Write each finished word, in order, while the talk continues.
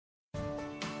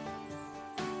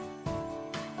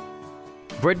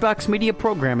Breadbox Media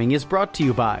programming is brought to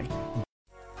you by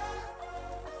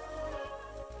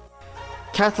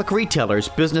Catholic retailers,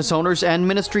 business owners, and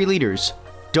ministry leaders.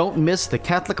 Don't miss the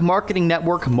Catholic Marketing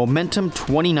Network Momentum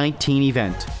 2019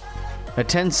 event.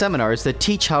 Attend seminars that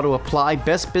teach how to apply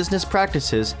best business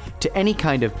practices to any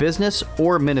kind of business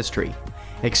or ministry.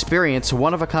 Experience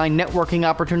one-of-a-kind networking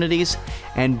opportunities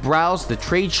and browse the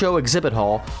trade show exhibit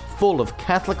hall full of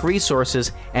Catholic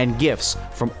resources and gifts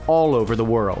from all over the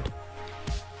world.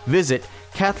 Visit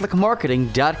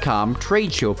CatholicMarketing.com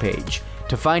trade show page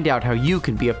to find out how you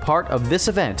can be a part of this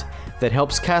event that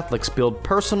helps Catholics build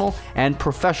personal and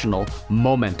professional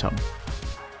momentum.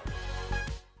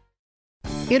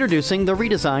 Introducing the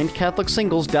redesigned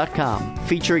CatholicSingles.com,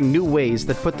 featuring new ways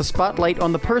that put the spotlight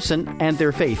on the person and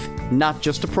their faith, not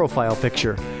just a profile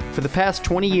picture. For the past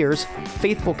 20 years,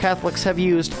 faithful Catholics have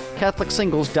used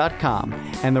CatholicSingles.com,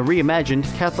 and the reimagined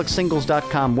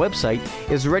CatholicSingles.com website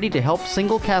is ready to help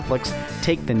single Catholics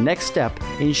take the next step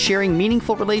in sharing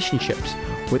meaningful relationships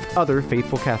with other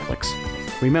faithful Catholics.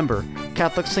 Remember,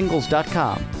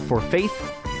 CatholicSingles.com for faith,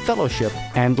 fellowship,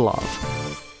 and love.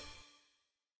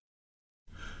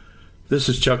 This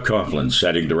is Chuck Coughlin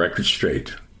setting the record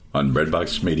straight on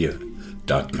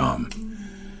BreadboxMedia.com.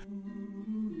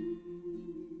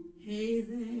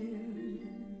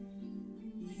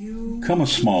 Come a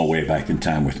small way back in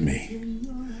time with me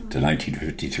to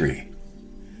 1953.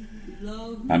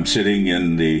 I'm sitting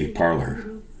in the parlor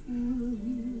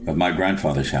of my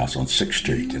grandfather's house on 6th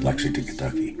Street in Lexington,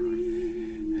 Kentucky.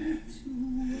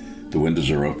 The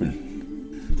windows are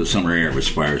open. The summer air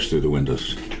aspires through the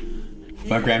windows.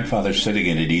 My grandfather's sitting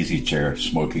in an easy chair,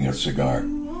 smoking a cigar,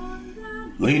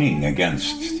 leaning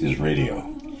against his radio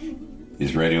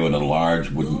in a large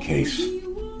wooden case.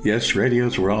 Yes,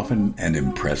 radios were often an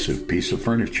impressive piece of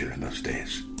furniture in those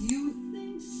days.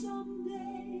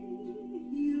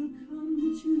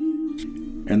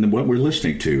 And what we're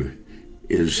listening to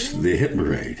is the Hit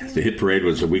Parade. The Hit Parade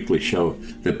was a weekly show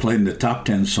that played the top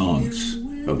 10 songs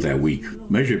of that week,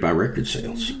 measured by record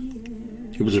sales.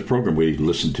 It was a program we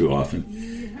listened to often.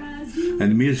 And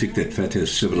the music that fit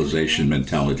his civilization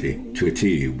mentality to a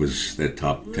T was that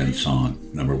top 10 song,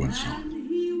 number one song.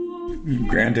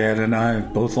 Granddad and I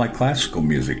both like classical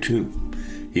music, too.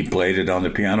 He played it on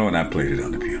the piano, and I played it on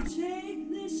the piano.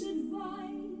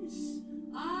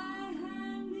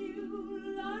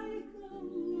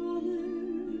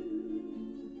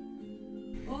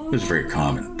 It was a very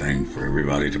common thing for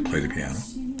everybody to play the piano.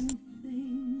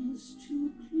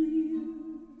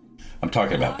 I'm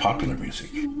talking about popular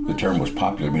music. The term was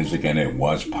popular music, and it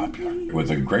was popular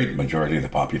with a great majority of the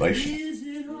population.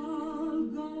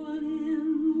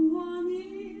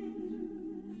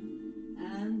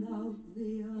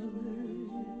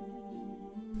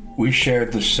 We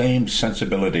shared the same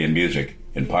sensibility in music,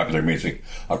 in popular music,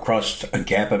 across a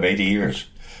gap of 80 years,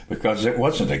 because it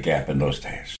wasn't a gap in those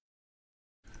days.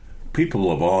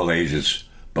 People of all ages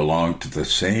belonged to the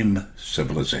same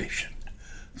civilization.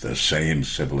 The same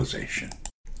civilization.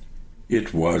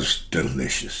 It was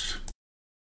delicious.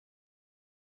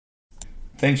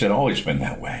 Things had always been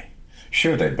that way.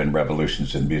 Sure, there'd been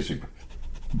revolutions in music,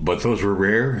 but those were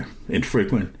rare,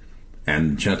 infrequent,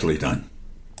 and gently done.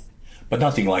 But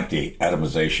nothing like the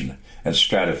atomization and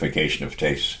stratification of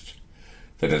tastes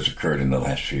that has occurred in the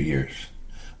last few years.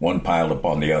 One piled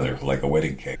upon the other like a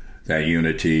wedding cake. That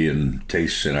unity in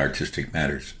tastes and artistic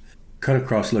matters cut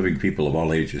across living people of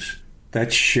all ages.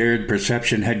 That shared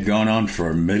perception had gone on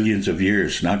for millions of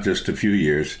years, not just a few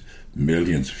years,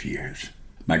 millions of years.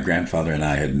 My grandfather and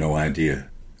I had no idea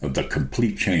of the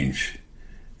complete change,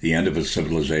 the end of a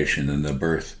civilization and the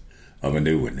birth of a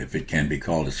new one, if it can be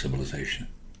called a civilization.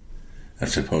 I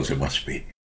suppose it must be.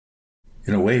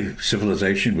 In a way,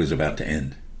 civilization was about to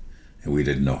end, and we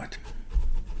didn't know it.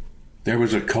 There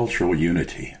was a cultural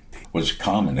unity. It was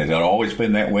common. It had always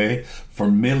been that way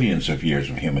for millions of years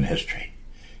of human history.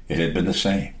 It had been the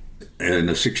same. And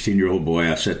a 16-year-old boy,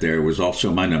 I sat there, was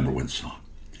also my number one song.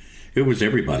 It was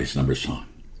everybody's number song.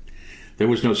 There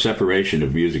was no separation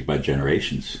of music by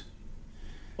generations.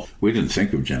 We didn't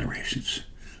think of generations.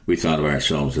 We thought of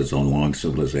ourselves as a long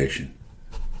civilization.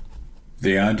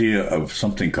 The idea of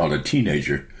something called a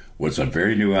teenager was a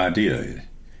very new idea.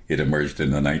 It emerged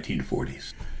in the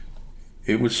 1940s.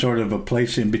 It was sort of a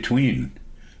place in between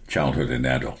childhood and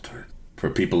adulthood, for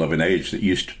people of an age that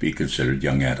used to be considered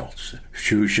young adults,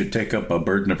 who should take up a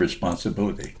burden of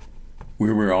responsibility.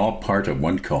 We were all part of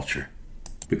one culture,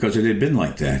 because it had been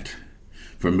like that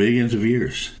for millions of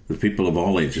years, with people of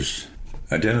all ages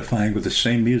identifying with the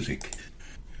same music.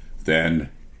 Then,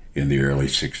 in the early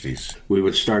 60s, we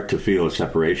would start to feel a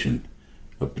separation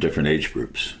of different age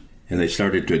groups, and they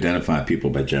started to identify people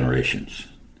by generations.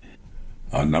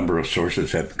 A number of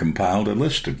sources have compiled a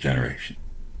list of generations.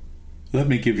 Let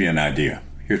me give you an idea.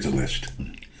 Here's a list.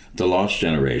 The Lost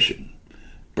Generation,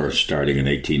 birth starting in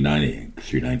 1890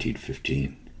 through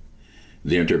 1915.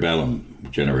 The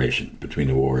Interbellum Generation, between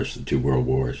the wars, the two world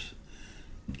wars.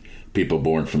 People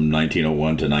born from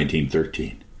 1901 to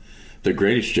 1913. The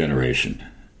Greatest Generation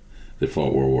that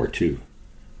fought World War II.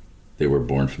 They were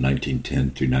born from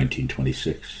 1910 through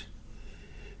 1926.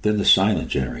 Then the Silent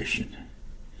Generation,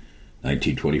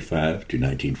 1925 to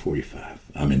 1945.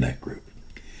 I'm in that group.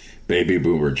 Baby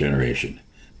Boomer Generation,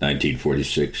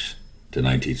 1946 to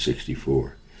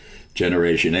 1964.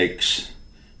 Generation X,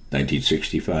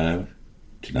 1965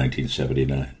 to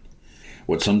 1979.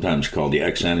 What's sometimes called the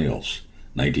Xennials,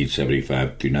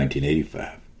 1975 to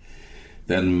 1985.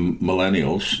 Then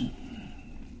Millennials,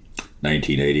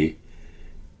 1980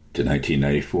 to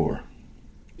 1994.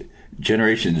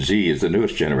 Generation Z is the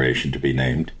newest generation to be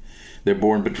named. They're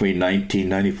born between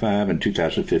 1995 and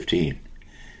 2015.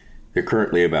 They're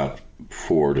currently about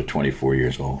 4 to 24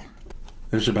 years old.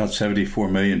 There's about 74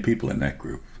 million people in that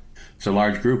group. It's a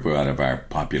large group out of our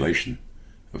population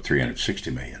of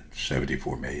 360 million,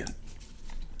 74 million.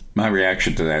 My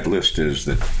reaction to that list is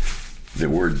that the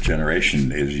word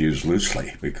generation is used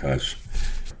loosely because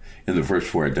in the first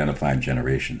four identified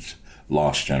generations,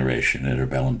 Lost Generation,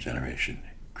 Interbellum Generation,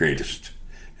 Greatest,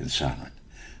 and Silent,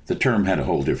 the term had a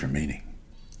whole different meaning.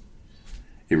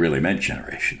 It really meant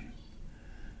generation.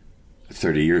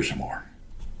 30 years or more.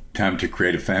 Time to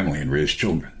create a family and raise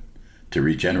children, to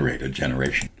regenerate a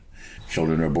generation.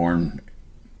 Children are born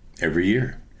every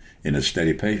year in a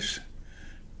steady pace.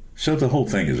 So the whole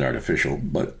thing is artificial,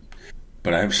 but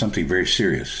I have something very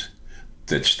serious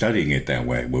that studying it that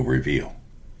way will reveal.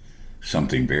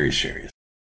 Something very serious.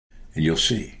 And you'll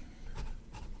see.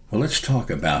 Well, let's talk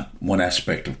about one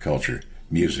aspect of culture,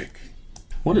 music.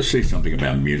 I want to say something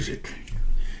about music.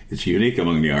 It's unique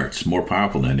among the arts, more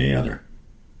powerful than any other.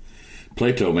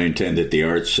 Plato maintained that the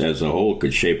arts as a whole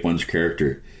could shape one's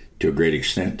character to a great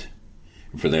extent.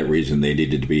 For that reason, they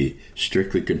needed to be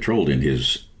strictly controlled in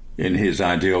his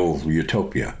ideal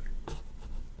utopia.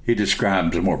 He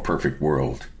described a more perfect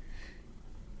world.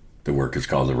 The work is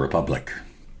called the Republic,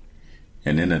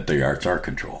 and in it the arts are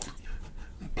controlled.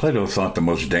 Plato thought the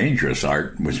most dangerous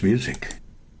art was music,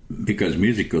 because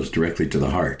music goes directly to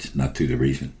the heart, not to the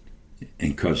reason,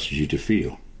 and causes you to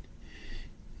feel.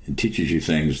 It teaches you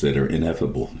things that are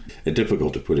ineffable and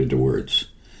difficult to put into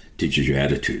words. It teaches you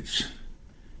attitudes.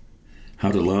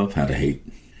 How to love, how to hate,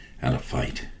 how to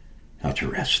fight, how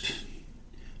to rest,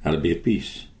 how to be at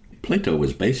peace. Plato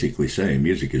was basically saying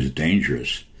music is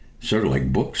dangerous, sort of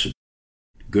like books.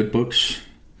 Good books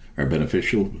are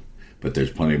beneficial, but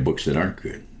there's plenty of books that aren't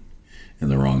good. In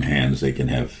the wrong hands, they can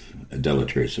have a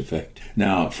deleterious effect.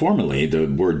 Now, formerly, the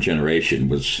word generation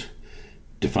was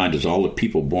defined as all the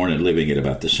people born and living at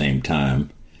about the same time.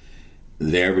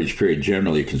 The average period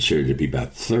generally considered to be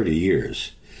about 30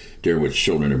 years, during which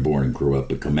children are born and grow up,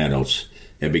 become adults,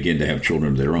 and begin to have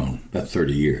children of their own, about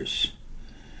 30 years.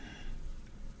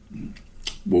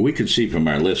 Well, we can see from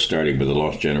our list, starting with the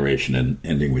Lost Generation and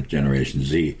ending with Generation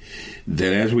Z,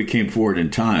 that as we came forward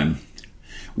in time,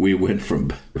 we went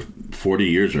from 40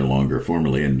 years or longer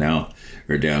formerly, and now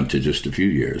are down to just a few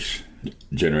years.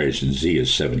 Generation Z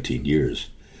is 17 years.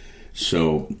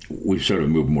 So we've sort of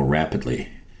moved more rapidly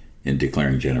in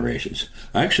declaring generations.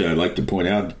 Actually, I'd like to point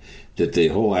out that the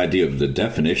whole idea of the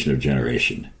definition of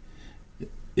generation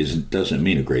doesn't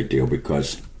mean a great deal,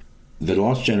 because the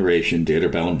Lost Generation, the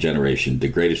Interbellum Generation, the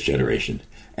Greatest Generation,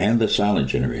 and the Silent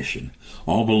Generation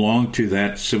all belong to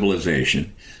that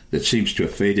civilization that seems to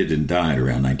have faded and died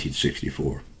around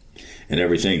 1964. And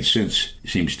everything since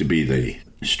seems to be the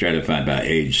stratified by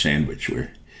age sandwich,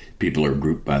 where people are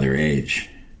grouped by their age.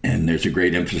 And there's a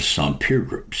great emphasis on peer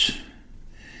groups.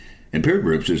 And peer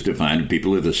groups is defined as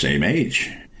people of the same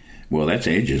age. Well, that's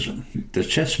ageism. The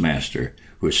chess master,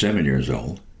 who is 7 years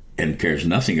old and cares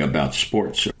nothing about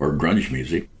sports or grunge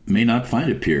music, may not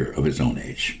find a peer of his own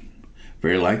age.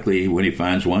 Very likely, when he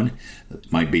finds one,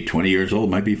 it might be 20 years old,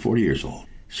 might be 40 years old.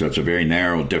 So it's a very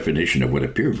narrow definition of what a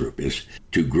peer group is,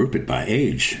 to group it by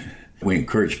age. We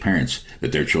encourage parents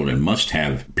that their children must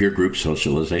have peer group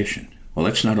socialization. Well,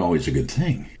 that's not always a good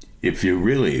thing. If you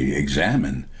really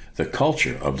examine the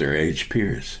culture of their age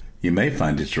peers, you may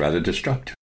find it's rather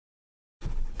destructive.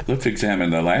 Let's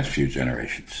examine the last few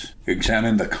generations.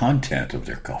 Examine the content of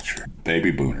their culture.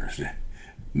 Baby boomers,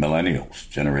 millennials,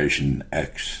 Generation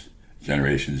X,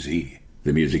 Generation Z.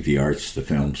 The music, the arts, the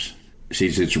films.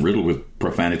 Sees it's riddled with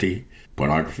profanity,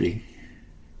 pornography,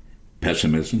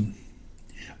 pessimism,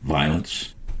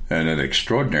 violence. and an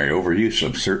extraordinary overuse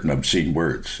of certain obscene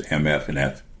words, MF and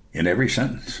F, in every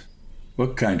sentence.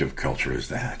 What kind of culture is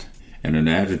that? And an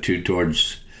attitude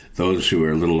towards those who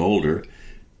are a little older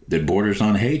that borders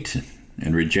on hate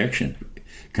and rejection,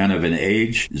 kind of an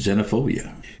age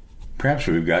xenophobia. Perhaps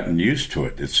we've gotten used to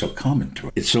it. It's so common to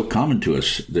us. It's so common to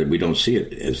us that we don't see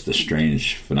it as the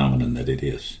strange phenomenon that it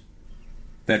is.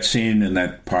 That scene in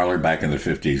that parlor back in the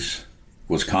 50s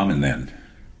was common then.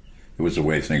 It was the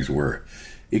way things were.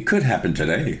 It could happen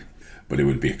today, but it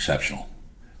would be exceptional.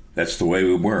 That's the way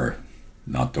we were,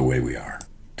 not the way we are.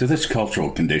 To this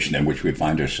cultural condition in which we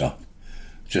find ourselves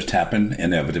just happen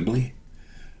inevitably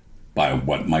by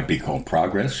what might be called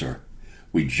progress, or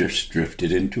we just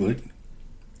drifted into it.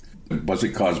 Was it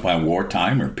caused by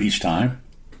wartime or peacetime?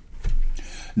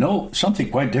 No, something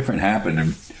quite different happened,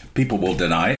 and people will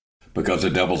deny it because the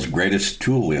devil's greatest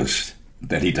tool is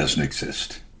that he doesn't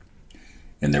exist.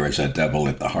 And there is a devil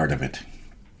at the heart of it.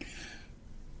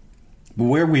 But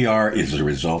where we are is the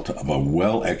result of a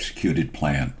well-executed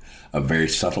plan, a very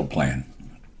subtle plan.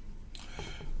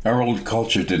 Our old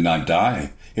culture did not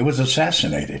die. It was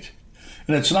assassinated.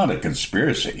 And it's not a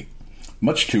conspiracy.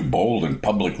 Much too bold and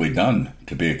publicly done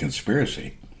to be a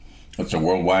conspiracy. It's a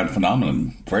worldwide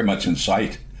phenomenon, very much in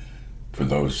sight for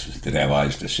those that have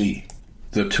eyes to see.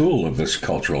 The tool of this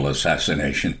cultural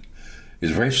assassination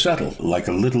is very subtle, like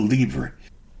a little lever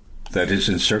that is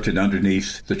inserted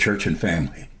underneath the church and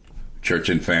family. Church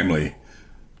and family,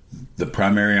 the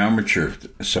primary armature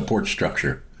support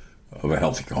structure of a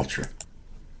healthy culture.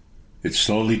 It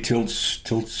slowly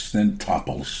tilts and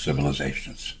topples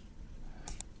civilizations.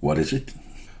 What is it?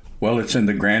 Well, it's in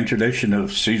the grand tradition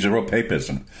of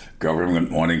Caesaropapism,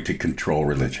 government wanting to control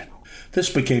religion.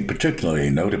 This became particularly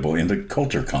notable in the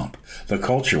Kulturkampf, the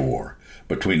culture war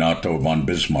between Otto von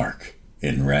Bismarck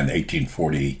in around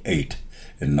 1848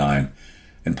 and 9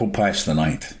 and Pope Pius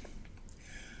IX.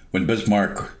 When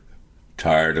Bismarck,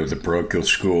 tired of the parochial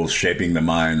schools shaping the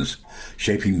minds,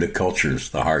 shaping the cultures,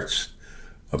 the hearts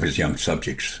of his young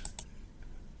subjects,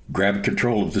 grabbed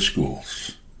control of the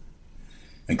schools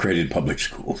and created public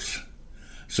schools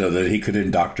so that he could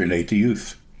indoctrinate the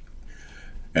youth.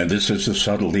 And this is the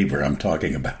subtle lever I'm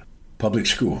talking about. Public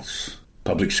schools.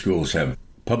 Public schools are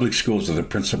the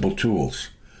principal tools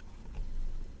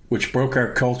which broke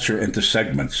our culture into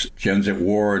segments, gens at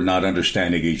war not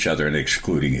understanding each other and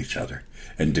excluding each other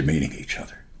and demeaning each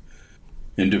other.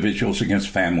 Individuals against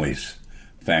families,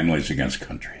 families against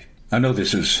country. I know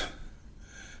this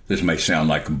may sound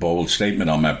like a bold statement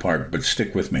on my part, but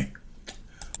stick with me.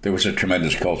 There was a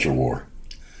tremendous culture war,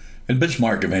 and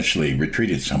Bismarck eventually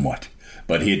retreated somewhat,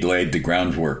 but he had laid the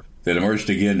groundwork that emerged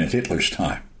again at Hitler's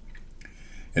time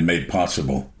and made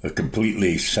possible a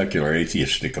completely secular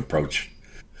atheistic approach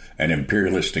and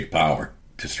imperialistic power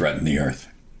to threaten the earth.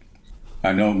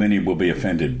 I know many will be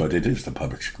offended, but it is the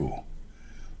public school.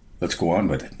 Let's go on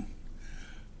with it.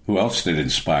 Who else did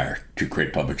inspire to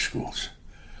create public schools?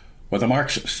 Well, the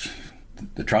Marxists,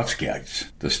 the Trotskyites,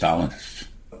 the Stalinists.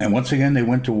 And once again, they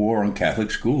went to war on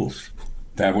Catholic schools.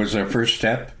 That was their first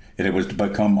step, and it was to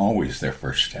become always their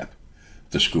first step,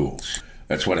 the schools.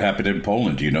 That's what happened in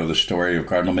Poland. Do you know the story of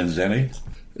Cardinal Manzini?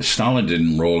 Stalin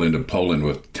didn't roll into Poland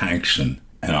with tanks and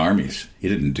armies. He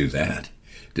didn't do that.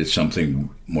 He did something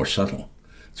more subtle.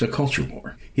 It's a culture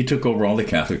war. He took over all the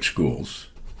Catholic schools,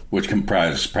 which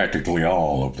comprised practically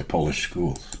all of the Polish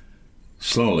schools.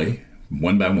 Slowly,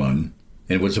 one by one,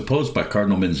 and it was opposed by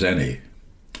Cardinal Manzini,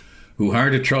 who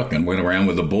hired a truck and went around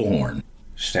with a bullhorn,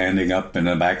 standing up in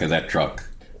the back of that truck,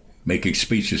 making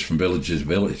speeches from village to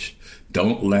village.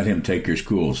 Don't let him take your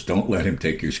schools. Don't let him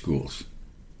take your schools.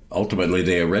 Ultimately,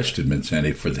 they arrested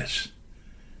Manzini for this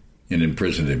and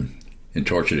imprisoned him and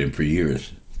tortured him for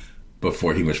years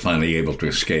before he was finally able to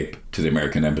escape to the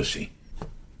American embassy.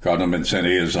 Cardinal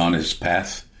Manzini is on his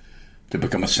path to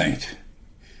become a saint.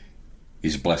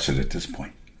 He's blessed at this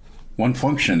point. One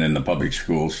function in the public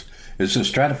schools is the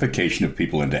stratification of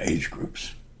people into age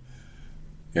groups.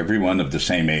 Everyone of the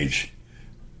same age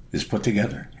is put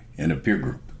together in a peer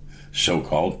group,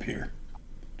 so-called peer.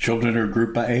 Children are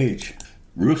grouped by age,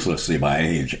 ruthlessly by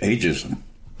age, ageism.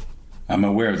 I'm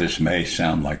aware this may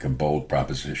sound like a bold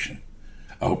proposition.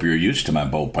 I hope you're used to my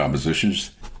bold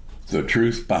propositions. The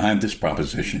truth behind this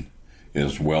proposition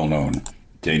is well known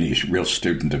to any real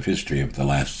student of history of the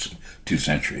last 2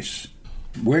 centuries.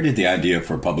 Where did the idea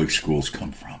for public schools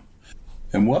come from?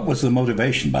 And what was the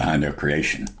motivation behind their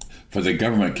creation? For the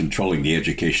government controlling the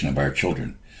education of our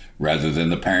children, rather than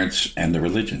the parents and the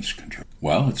religion's control?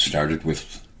 Well, it started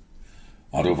with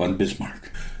Otto von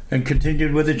Bismarck and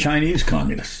continued with the Chinese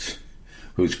communists,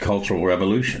 whose Cultural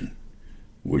Revolution,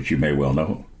 which you may well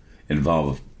know,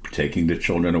 involved taking the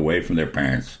children away from their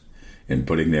parents and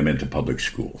putting them into public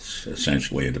schools,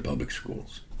 essentially into public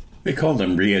schools. They called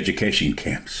them re-education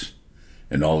camps,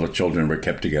 and all the children were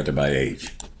kept together by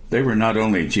age. They were not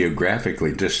only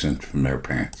geographically distant from their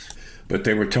parents, but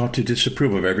they were taught to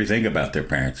disapprove of everything about their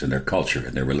parents and their culture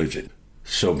and their religion.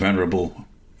 So venerable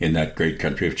in that great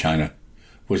country of China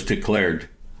was declared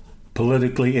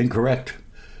politically incorrect,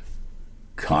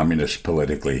 communist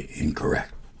politically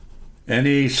incorrect.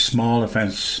 Any small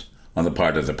offense on the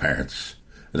part of the parents,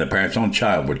 and the parents' own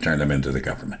child would turn them into the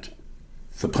government.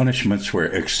 The punishments were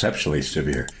exceptionally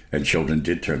severe, and children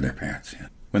did turn their parents in.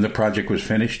 When the project was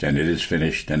finished, and it is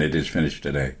finished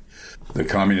today, the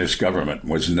communist government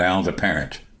was now the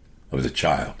parent of the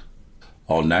child.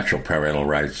 All natural parental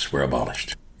rights were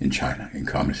abolished in China, in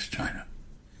communist China.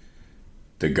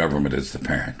 The government is the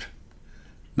parent,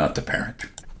 not the parent.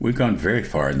 We've gone very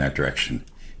far in that direction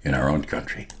in our own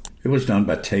country. It was done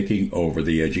by taking over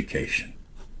the education,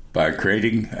 by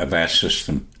creating a vast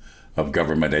system of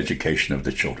government education of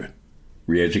the children,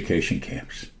 re-education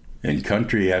camps. In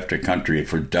country after country,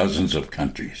 for dozens of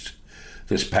countries,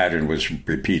 this pattern was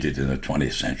repeated in the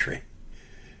 20th century.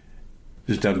 It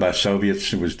was done by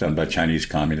Soviets, it was done by Chinese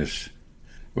communists.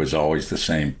 It was always the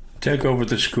same. Take over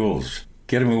the schools,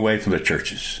 get them away from the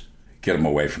churches, get them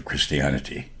away from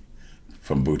Christianity,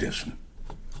 from Buddhism.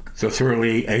 The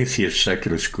thoroughly atheist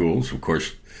secular schools, of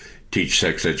course, teach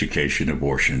sex education,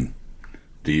 abortion,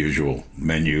 the usual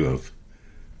menu of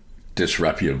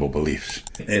disreputable beliefs.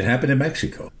 It happened in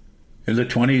Mexico. In the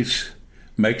 20s,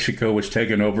 Mexico was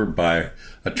taken over by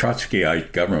a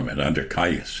Trotskyite government under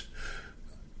Calles.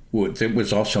 It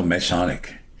was also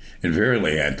Masonic and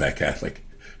virulently anti-Catholic.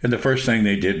 And the first thing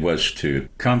they did was to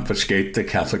confiscate the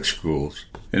Catholic schools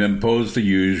and impose the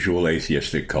usual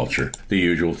atheistic culture, the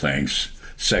usual things: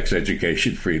 sex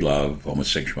education, free love,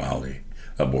 homosexuality,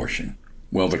 abortion.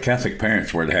 Well, the Catholic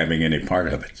parents weren't having any part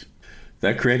of it.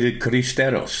 That created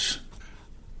cristeros.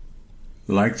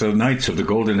 Like the Knights of the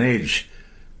Golden Age,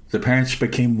 the parents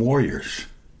became warriors,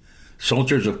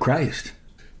 soldiers of Christ.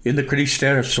 In the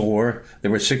Cristeros War,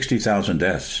 there were 60,000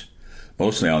 deaths,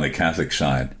 mostly on the Catholic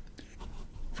side.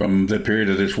 From the period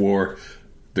of this war,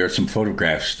 there are some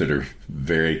photographs that are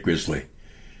very grisly.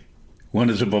 One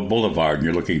is of a boulevard, and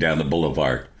you're looking down the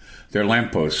boulevard. There are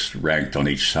lampposts ranked on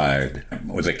each side,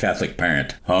 with a Catholic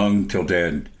parent hung till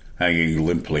dead, hanging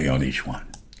limply on each one.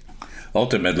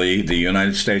 Ultimately, the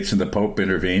United States and the Pope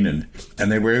intervened,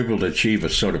 and they were able to achieve a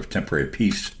sort of temporary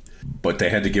peace, but they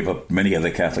had to give up many of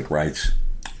the Catholic rights.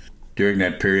 During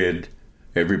that period,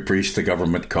 every priest the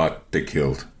government caught, they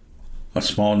killed. A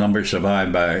small number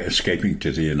survived by escaping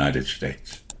to the United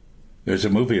States. There's a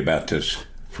movie about this,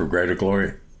 For Greater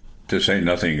Glory, to say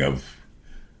nothing of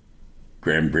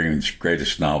Graham Greene's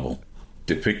greatest novel,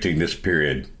 depicting this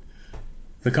period.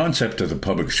 The concept of the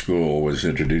public school was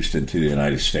introduced into the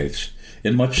United States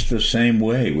in much the same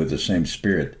way, with the same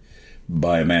spirit,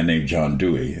 by a man named John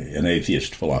Dewey, an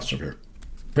atheist philosopher.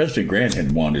 President Grant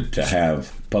had wanted to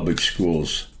have public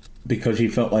schools because he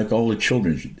felt like all the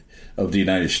children of the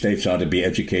United States ought to be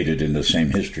educated in the same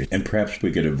history, and perhaps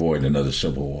we could avoid another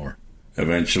civil war.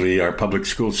 Eventually, our public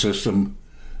school system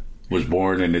was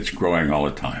born, and it's growing all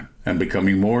the time and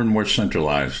becoming more and more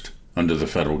centralized under the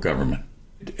federal government,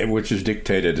 which has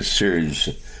dictated a series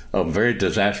of very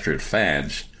disastrous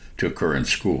fads to occur in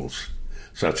schools,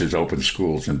 such as open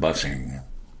schools and busing.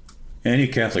 Any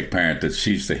Catholic parent that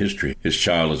sees the history his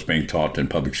child is being taught in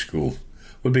public school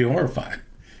would be horrified.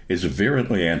 It's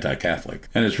virulently anti-Catholic,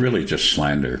 and it's really just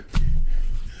slander.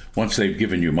 Once they've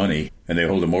given you money and they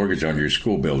hold a mortgage on your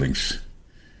school buildings,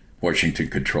 Washington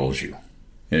controls you.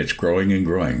 And it's growing and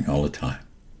growing all the time.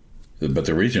 But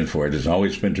the reason for it has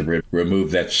always been to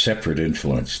remove that separate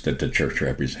influence that the church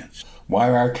represents. Why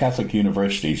are our Catholic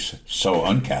universities so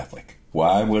un-Catholic?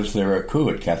 Why was there a coup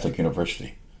at Catholic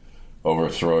University,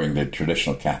 overthrowing the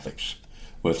traditional Catholics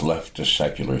with leftist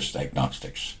secularist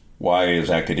agnostics? Why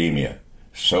is academia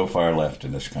so far left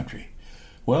in this country?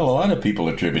 Well, a lot of people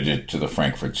attribute it to the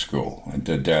Frankfurt School and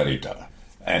to Derrida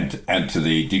and to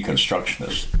the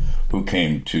deconstructionists who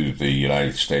came to the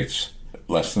United States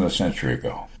less than a century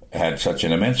ago. Had such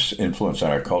an immense influence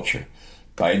on our culture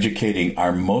by educating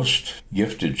our most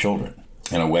gifted children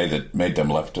in a way that made them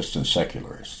leftists and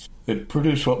secularists. It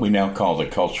produced what we now call the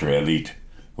culture elite,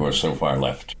 who are so far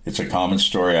left. It's a common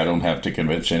story. I don't have to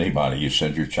convince anybody. You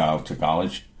send your child to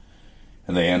college,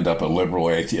 and they end up a liberal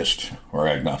atheist or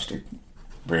agnostic.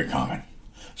 Very common.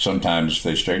 Sometimes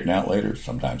they straighten out later,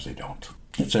 sometimes they don't.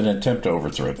 It's an attempt to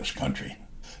overthrow this country.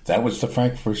 That was the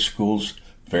Frankfurt School's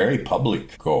very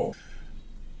public goal.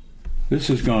 This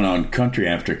has gone on country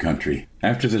after country.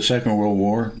 After the Second World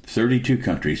War, 32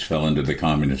 countries fell into the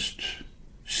communist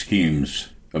schemes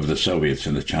of the Soviets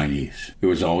and the Chinese. It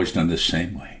was always done the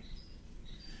same way,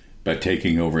 by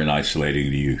taking over and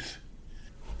isolating the youth.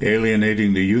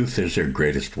 Alienating the youth is their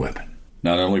greatest weapon,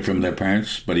 not only from their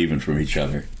parents, but even from each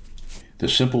other. The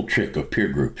simple trick of peer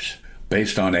groups,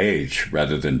 based on age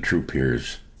rather than true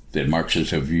peers, that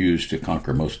Marxists have used to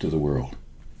conquer most of the world.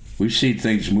 We've seen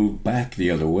things move back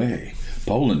the other way.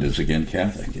 Poland is again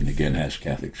Catholic and again has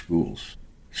Catholic schools.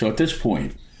 So at this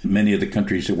point, many of the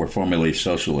countries that were formerly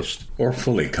socialist or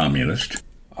fully communist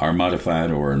are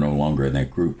modified or are no longer in that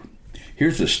group.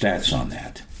 Here's the stats on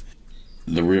that.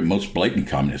 The most blatant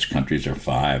communist countries are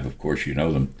 5, of course you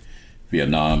know them: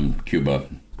 Vietnam, Cuba,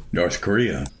 North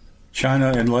Korea,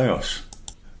 China, and Laos.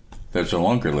 There's a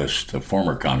longer list of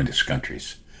former communist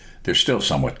countries. They're still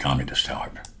somewhat communist,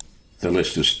 however. The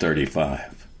list is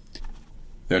 35.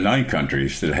 There are 9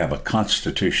 countries that have a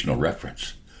constitutional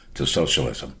reference to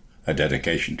socialism, a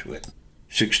dedication to it.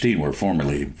 16 were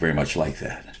formerly very much like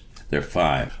that. There are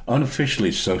 5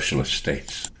 unofficially socialist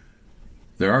states.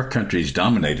 There are countries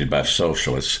dominated by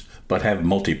socialists but have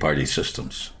multi-party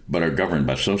systems, but are governed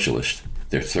by socialists.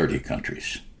 There are 30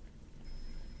 countries.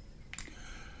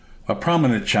 A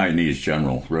prominent Chinese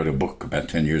general wrote a book about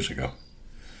 10 years ago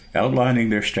outlining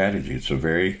their strategy. It's a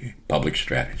very public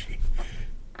strategy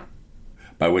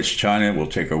by which China will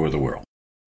take over the world.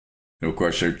 And of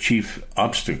course, their chief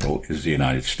obstacle is the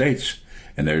United States,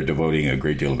 and they're devoting a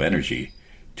great deal of energy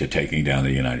to taking down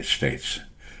the United States.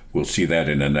 We'll see that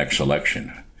in the next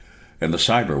election and the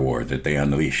cyber war that they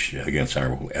unleash against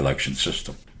our election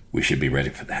system. We should be ready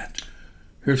for that.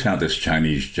 Here's how this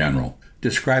Chinese general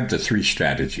described the 3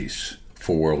 strategies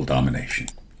for world domination.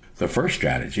 The first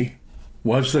strategy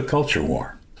was the culture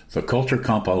war. The culture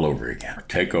comp all over again.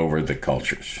 Take over the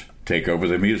cultures. Take over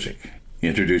the music.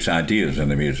 Introduce ideas in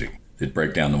the music that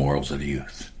break down the morals of the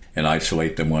youth and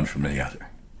isolate them one from the other,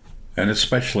 and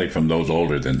especially from those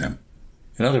older than them.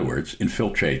 In other words,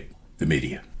 infiltrate the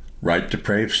media. Write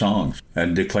depraved songs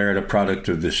and declare it a product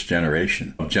of this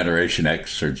generation, of Generation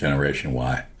X or Generation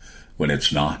Y, when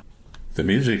it's not. The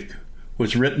music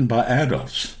was written by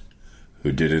adults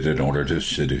who did it in order to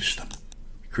seduce them,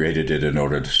 created it in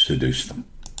order to seduce them.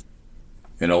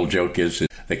 An old joke is that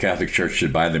the Catholic Church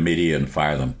should buy the media and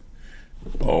fire them.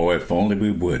 Oh, if only we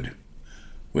would.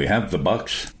 We have the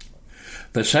bucks.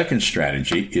 The second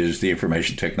strategy is the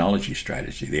information technology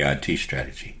strategy, the IT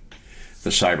strategy, the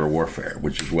cyber warfare,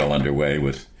 which is well underway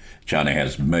with China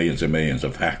has millions and millions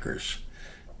of hackers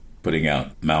putting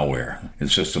out malware in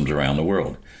systems around the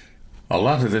world. A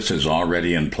lot of this is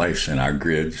already in place in our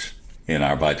grids, in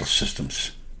our vital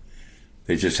systems.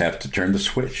 They just have to turn the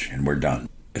switch and we're done.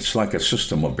 It's like a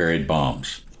system of buried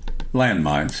bombs,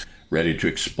 landmines ready to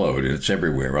explode, and it's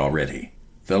everywhere already.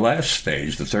 The last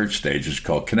stage, the third stage, is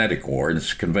called kinetic war, and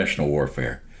it's conventional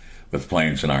warfare with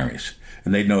planes and armies.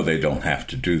 And they know they don't have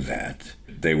to do that.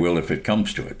 They will if it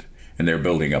comes to it. And they're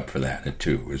building up for that,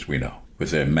 too, as we know,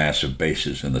 with their massive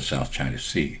bases in the South China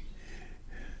Sea.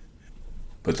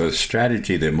 But the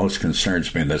strategy that most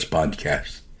concerns me in this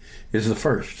podcast is the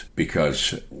first,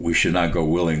 because we should not go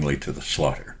willingly to the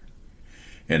slaughter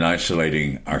in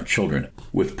isolating our children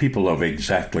with people of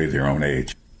exactly their own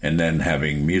age, and then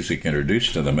having music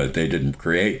introduced to them that they didn't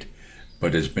create,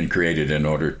 but has been created in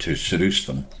order to seduce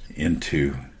them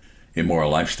into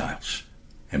immoral lifestyles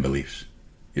and beliefs,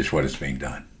 is what is being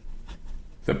done.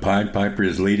 The Pied Piper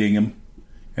is leading them,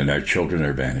 and our children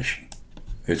are vanishing.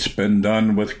 It's been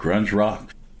done with grunge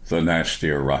rock, the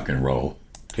nastier rock and roll,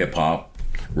 hip-hop,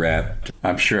 rap.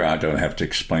 I'm sure I don't have to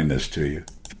explain this to you.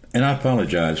 And I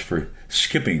apologize for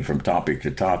skipping from topic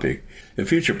to topic. In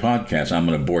future podcasts, I'm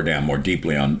going to bore down more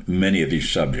deeply on many of these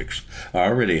subjects. I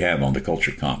already have on the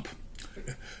Culture Comp.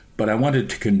 But I wanted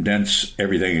to condense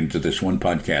everything into this one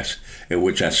podcast in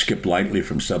which I skip lightly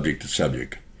from subject to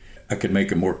subject. I could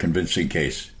make a more convincing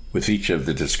case with each of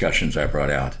the discussions I brought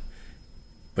out.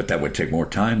 But that would take more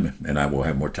time, and I will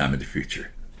have more time in the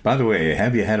future. By the way,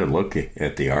 have you had a look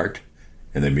at the art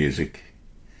and the music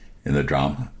and the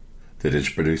drama that is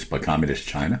produced by Communist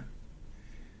China?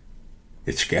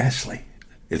 It's ghastly.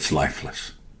 It's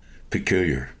lifeless.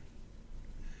 Peculiar.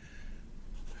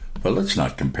 But let's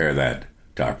not compare that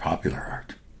to our popular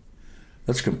art.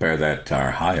 Let's compare that to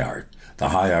our high art, the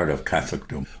high art of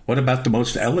Catholicdom. What about the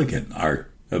most elegant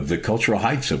art of the cultural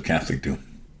heights of Catholicdom?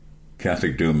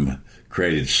 Catholicdom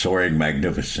created soaring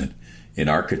magnificence in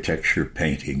architecture,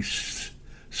 paintings,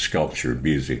 sculpture,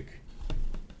 music,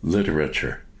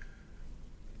 literature,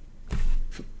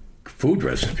 food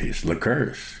recipes,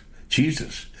 liqueurs,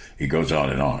 cheeses. It goes on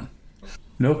and on.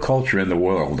 No culture in the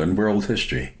world, in world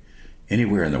history,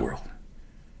 anywhere in the world,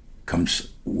 comes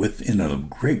within a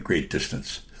great, great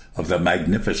distance of the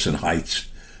magnificent heights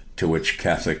to which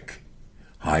Catholic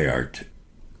high art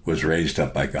was raised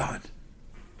up by God.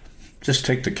 Just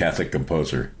take the Catholic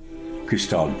composer,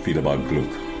 Christoph Willibald Gluck.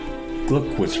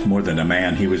 Gluck was more than a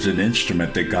man. He was an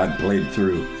instrument that God played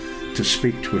through to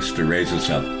speak to us, to raise us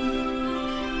up,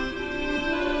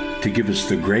 to give us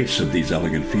the grace of these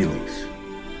elegant feelings,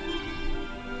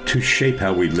 to shape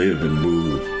how we live and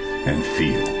move and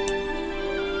feel.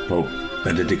 Pope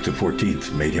Benedict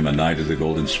XIV made him a Knight of the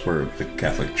Golden Spur of the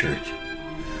Catholic Church.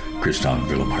 Christoph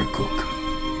Willibald Gluck.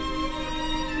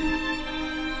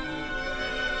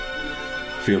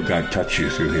 Feel God touch you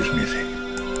through his music.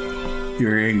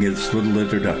 You're hearing his little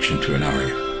introduction to an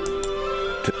aria.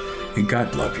 And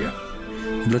God love you.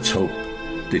 Let's hope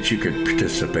that you can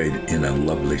participate in a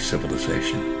lovely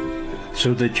civilization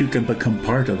so that you can become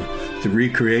part of the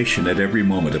recreation at every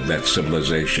moment of that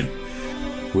civilization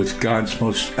with God's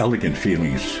most elegant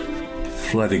feelings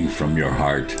flooding from your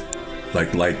heart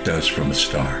like light does from a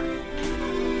star.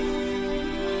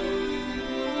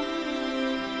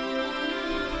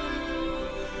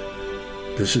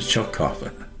 This is Chuck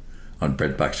Coughlin on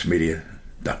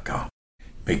BreadboxMedia.com.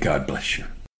 May God bless you.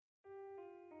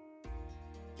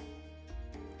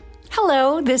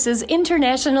 Hello, this is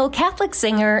international Catholic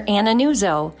singer Anna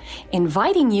Nuzzo,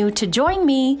 inviting you to join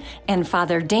me and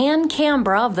Father Dan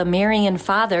Cambra of the Marian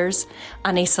Fathers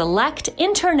on a select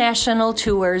international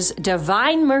tour's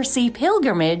Divine Mercy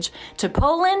pilgrimage to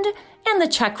Poland and the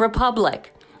Czech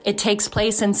Republic. It takes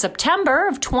place in September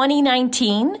of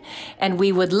 2019, and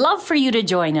we would love for you to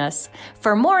join us.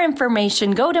 For more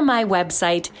information, go to my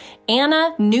website,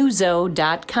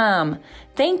 annanuzzo.com.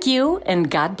 Thank you, and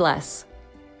God bless.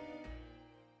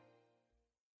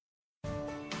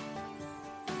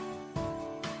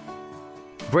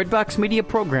 Breadbox Media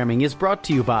programming is brought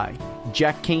to you by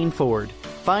Jack Kane Ford.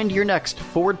 Find your next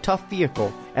Ford Tough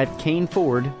vehicle at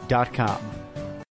caneford.com.